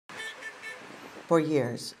For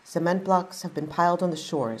years, cement blocks have been piled on the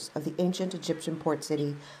shores of the ancient Egyptian port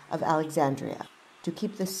city of Alexandria to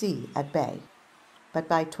keep the sea at bay. But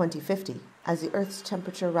by 2050, as the Earth's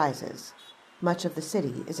temperature rises, much of the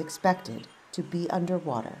city is expected to be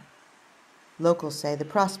underwater. Locals say the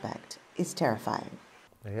prospect is terrifying.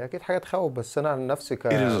 It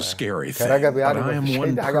is a scary thing, but I am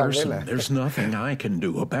one person. There's nothing I can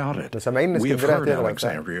do about it. We have heard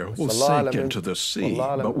Alexandria will sink into the sea,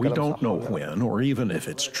 but we don't know when or even if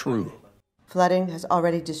it's true. Flooding has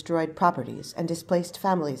already destroyed properties and displaced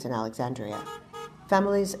families in Alexandria,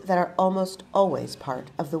 families that are almost always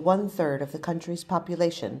part of the 1/3 of the country's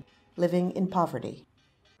population living in poverty.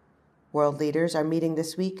 World leaders are meeting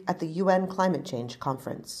this week at the UN Climate Change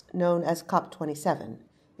Conference, known as COP27,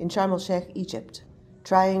 in Sharm el-Sheikh, Egypt,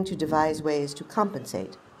 trying to devise ways to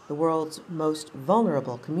compensate the world's most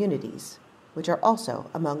vulnerable communities, which are also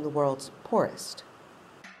among the world's poorest.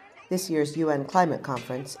 This year's UN Climate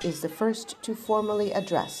Conference is the first to formally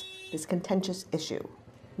address this contentious issue,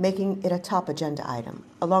 making it a top agenda item,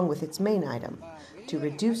 along with its main item, to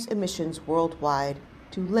reduce emissions worldwide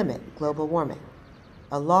to limit global warming,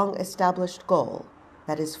 a long-established goal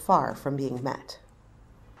that is far from being met.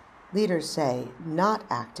 Leaders say not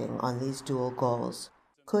acting on these dual goals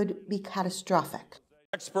could be catastrophic.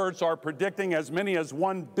 Experts are predicting as many as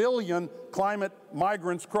 1 billion climate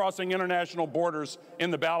migrants crossing international borders in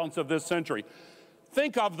the balance of this century.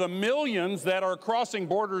 Think of the millions that are crossing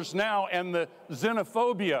borders now and the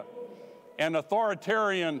xenophobia and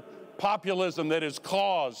authoritarian populism that is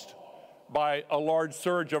caused by a large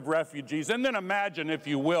surge of refugees. And then imagine, if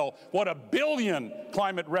you will, what 1 billion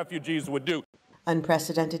climate refugees would do.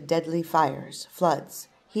 Unprecedented deadly fires, floods,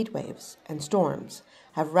 heat waves, and storms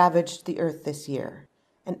have ravaged the Earth this year,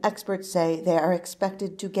 and experts say they are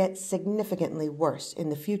expected to get significantly worse in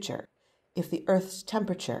the future if the Earth's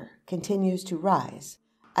temperature continues to rise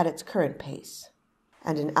at its current pace.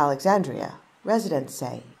 And in Alexandria, residents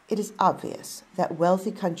say it is obvious that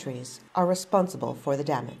wealthy countries are responsible for the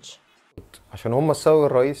damage.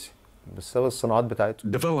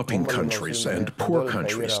 Developing countries and poor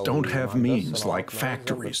countries don't have means like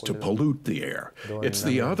factories to pollute the air. It's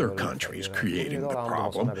the other countries creating the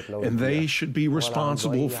problem, and they should be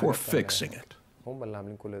responsible for fixing it.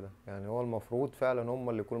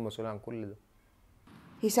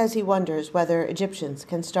 He says he wonders whether Egyptians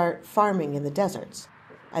can start farming in the deserts,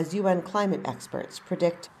 as UN climate experts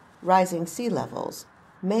predict rising sea levels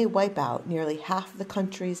may wipe out nearly half the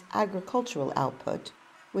country's agricultural output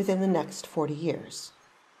within the next 40 years.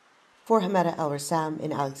 For Hamada El-Rassam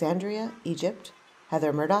in Alexandria, Egypt,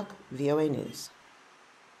 Heather Murdock, VOA News.